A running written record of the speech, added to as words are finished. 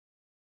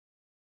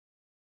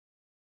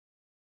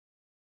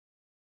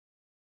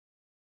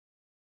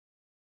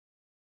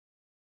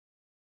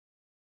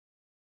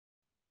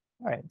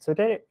All right, so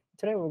today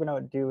what we're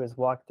going to do is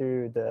walk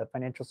through the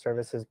financial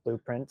services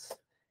blueprints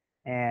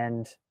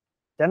and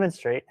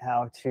demonstrate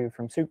how to,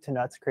 from soup to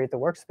nuts, create the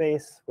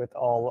workspace with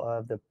all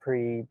of the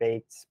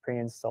pre-baked,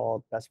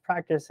 pre-installed best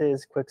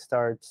practices, quick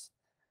starts,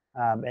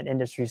 and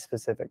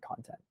industry-specific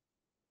content.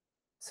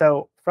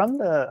 So from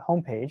the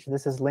homepage,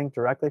 this is linked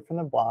directly from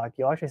the blog.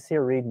 You'll actually see a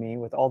README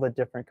with all the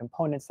different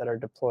components that are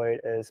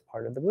deployed as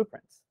part of the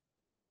blueprints.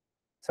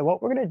 So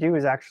what we're going to do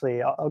is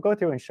actually, I'll go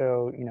through and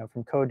show,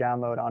 from code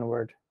download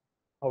onward,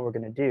 what we're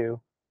going to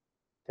do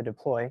to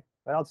deploy,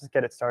 but I'll just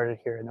get it started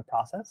here in the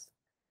process.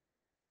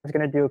 I'm just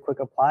going to do a quick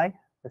apply.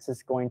 This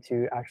is going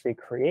to actually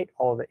create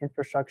all of the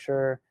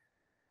infrastructure,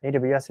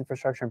 AWS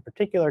infrastructure in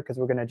particular, because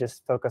we're going to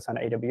just focus on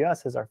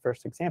AWS as our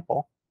first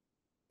example,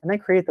 and then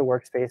create the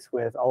workspace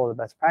with all of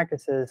the best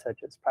practices,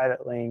 such as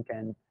private link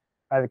and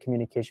private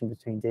communication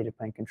between data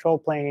plane, control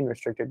plane,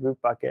 restricted root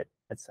bucket,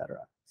 etc.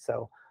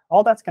 So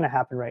all that's going to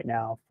happen right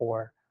now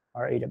for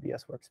our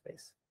AWS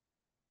workspace.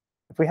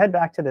 If we head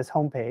back to this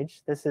home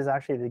page, this is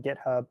actually the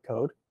GitHub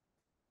code.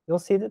 You'll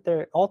see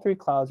that all three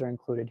clouds are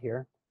included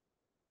here.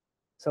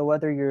 So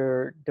whether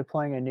you're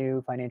deploying a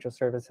new financial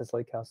services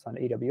lakehouse on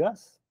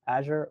AWS,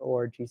 Azure,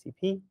 or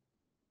GCP,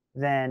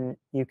 then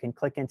you can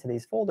click into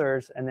these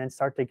folders and then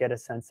start to get a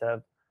sense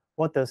of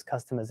what those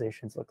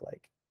customizations look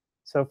like.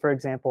 So for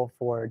example,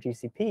 for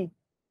GCP,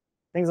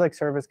 things like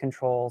service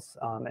controls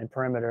and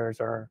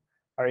perimeters are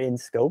in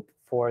scope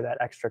for that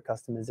extra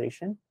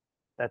customization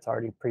that's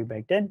already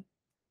pre-baked in.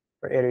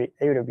 For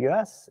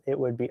AWS, it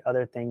would be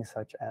other things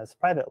such as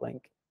private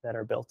link that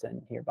are built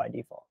in here by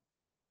default.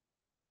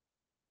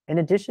 In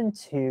addition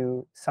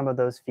to some of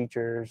those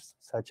features,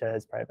 such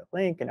as private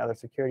link and other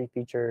security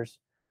features,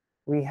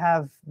 we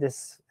have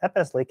this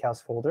FS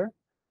Lakehouse folder,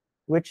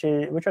 which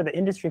are the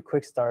industry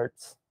quick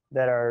starts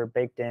that are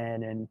baked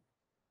in. And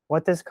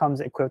what this comes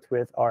equipped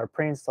with are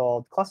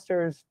pre-installed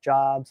clusters,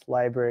 jobs,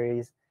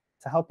 libraries,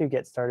 to help you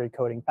get started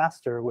coding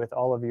faster with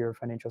all of your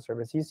financial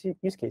service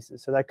use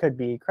cases. So that could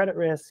be credit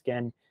risk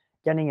and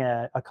getting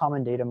a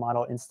common data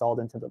model installed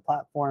into the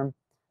platform,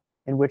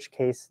 in which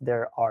case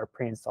there are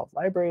pre-installed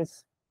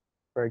libraries.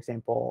 For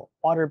example,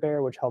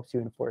 WaterBear, which helps you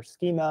enforce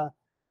schema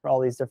for all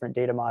these different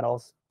data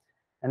models.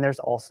 And there's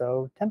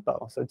also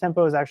Tempo. So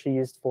Tempo is actually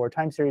used for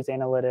time series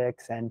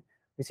analytics, and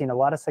we've seen a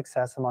lot of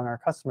success among our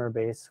customer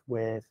base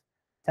with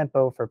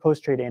Tempo for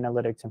post-trade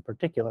analytics in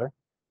particular.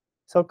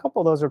 So a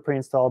couple of those are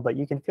pre-installed, but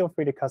you can feel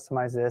free to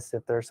customize this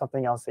if there's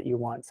something else that you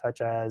want,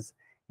 such as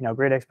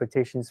great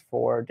expectations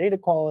for data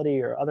quality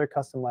or other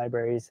custom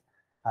libraries.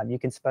 You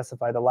can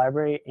specify the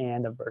library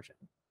and the version.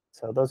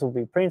 So those will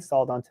be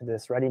pre-installed onto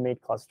this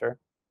ready-made cluster.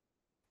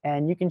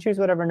 And you can choose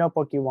whatever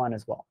notebook you want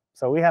as well.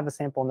 So we have a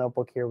sample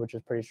notebook here, which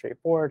is pretty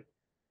straightforward,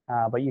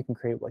 but you can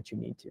create what you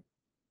need to.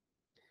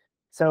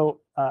 So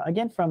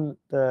again, from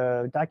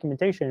the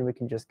documentation, we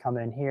can just come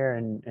in here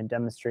and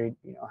demonstrate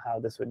how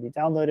this would be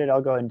downloaded.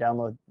 I'll go ahead and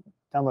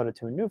download it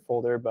to a new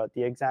folder, but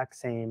the exact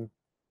same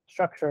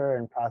structure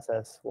and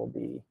process will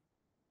be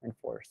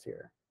enforced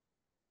here.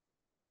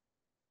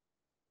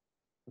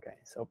 Okay,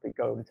 so if we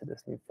go into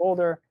this new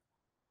folder,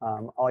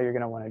 all you're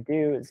going to want to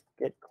do is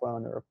git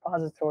clone the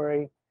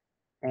repository,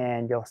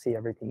 and you'll see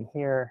everything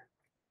here.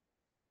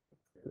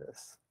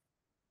 This.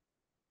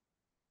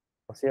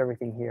 You'll see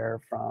everything here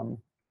from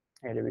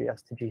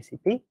AWS to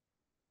GCP.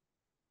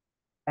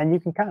 And you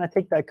can kind of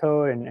take that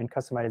code and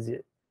customize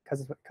it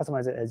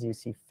as you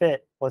see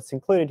fit. What's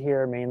included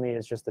here mainly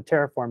is just the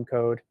Terraform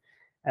code.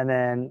 And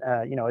then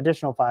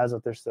additional files,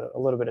 if there's a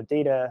little bit of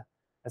data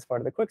as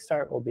part of the quick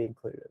start, will be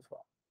included as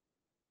well.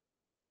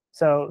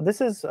 So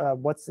this is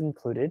what's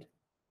included.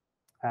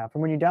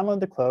 From when you download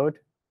the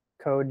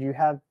code, you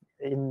have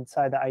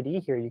inside the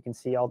IDE here, you can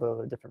see all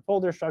the different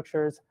folder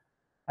structures.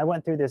 I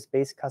went through this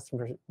base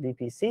customer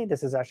VPC.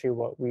 This is actually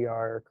what we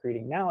are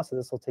creating now. So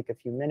this will take a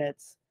few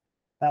minutes.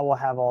 That will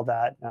have all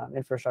that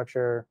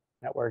infrastructure,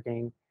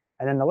 networking.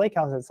 And then the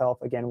Lakehouse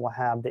itself, again, will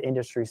have the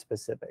industry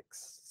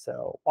specifics.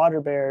 So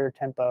WaterBear,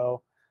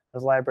 Tempo,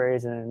 those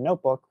libraries, and a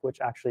notebook,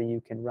 which actually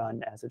you can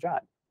run as a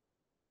job.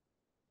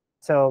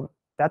 So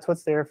that's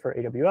what's there for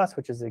AWS,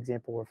 which is the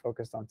example we're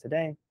focused on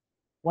today.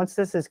 Once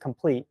this is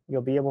complete,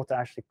 you'll be able to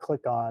actually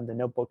click on the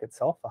notebook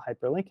itself, a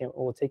hyperlink, and it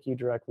will take you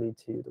directly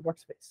to the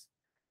workspace.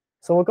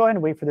 So we'll go ahead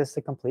and wait for this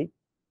to complete,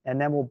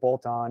 and then we'll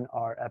bolt on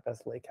our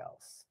FS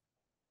Lakehouse.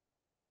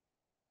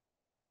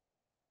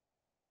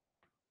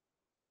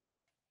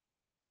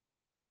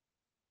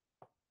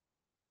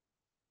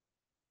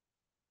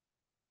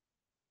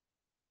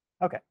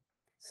 OK,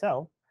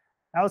 so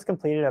that was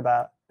completed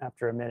about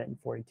after a minute and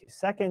 42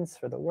 seconds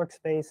for the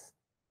workspace.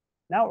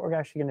 Now what we're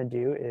actually going to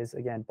do is,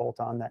 again, bolt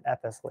on that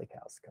FS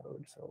Lakehouse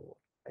code. So we'll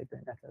type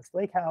in FS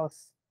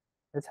Lakehouse.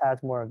 This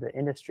has more of the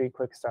industry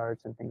quick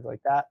starts and things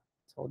like that.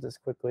 So we'll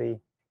just quickly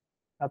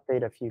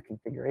update a few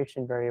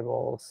configuration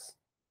variables,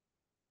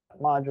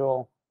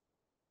 module,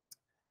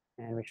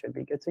 and we should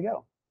be good to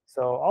go.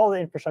 So all the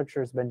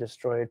infrastructure has been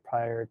destroyed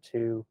prior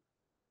to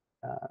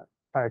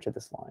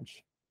this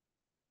launch.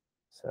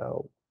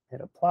 So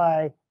hit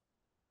apply.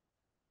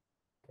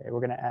 Okay, we're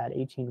going to add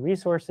 18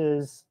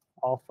 resources.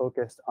 all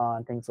focused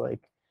on things like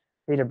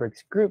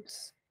Databricks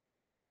groups.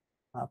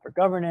 For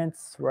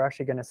governance, we're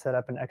actually going to set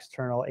up an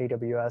external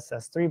AWS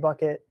S3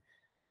 bucket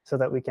so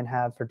that we can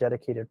have for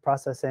dedicated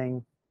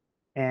processing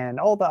and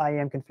all the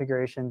IAM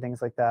configuration,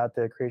 things like that,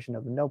 the creation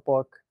of a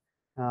notebook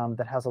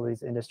that has all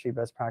these industry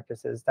best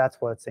practices. That's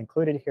what's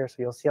included here. So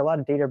you'll see a lot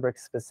of Databricks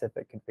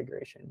specific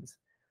configurations.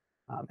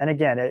 And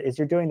again, as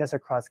you're doing this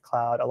across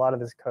cloud, a lot of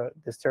this code,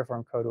 this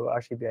Terraform code will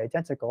actually be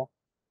identical.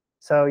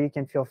 So you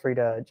can feel free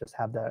to just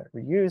have that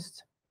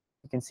reused.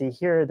 You can see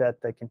here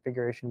that the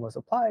configuration was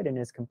applied and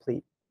is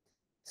complete.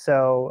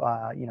 So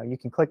you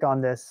can click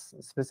on this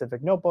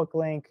specific notebook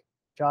link,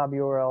 job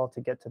URL to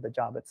get to the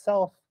job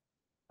itself,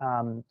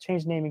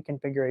 change naming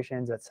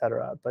configurations,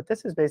 etc. But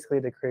this is basically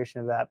the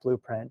creation of that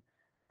blueprint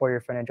for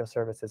your financial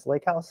services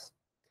lakehouse.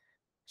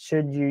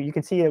 You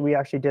can see that we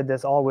actually did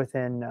this all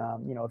within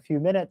a few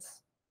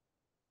minutes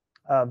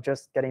of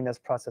just getting this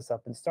process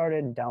up and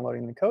started and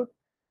downloading the code.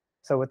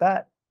 So with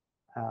that,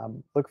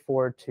 look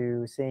forward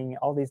to seeing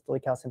all these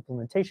Lakehouse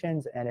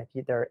implementations. And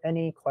if there are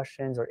any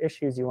questions or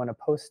issues you want to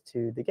post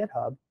to the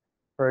GitHub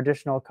for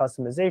additional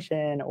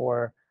customization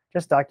or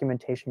just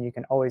documentation, you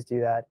can always do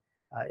that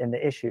in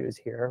the issues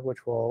here,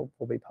 which will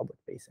be public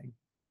facing.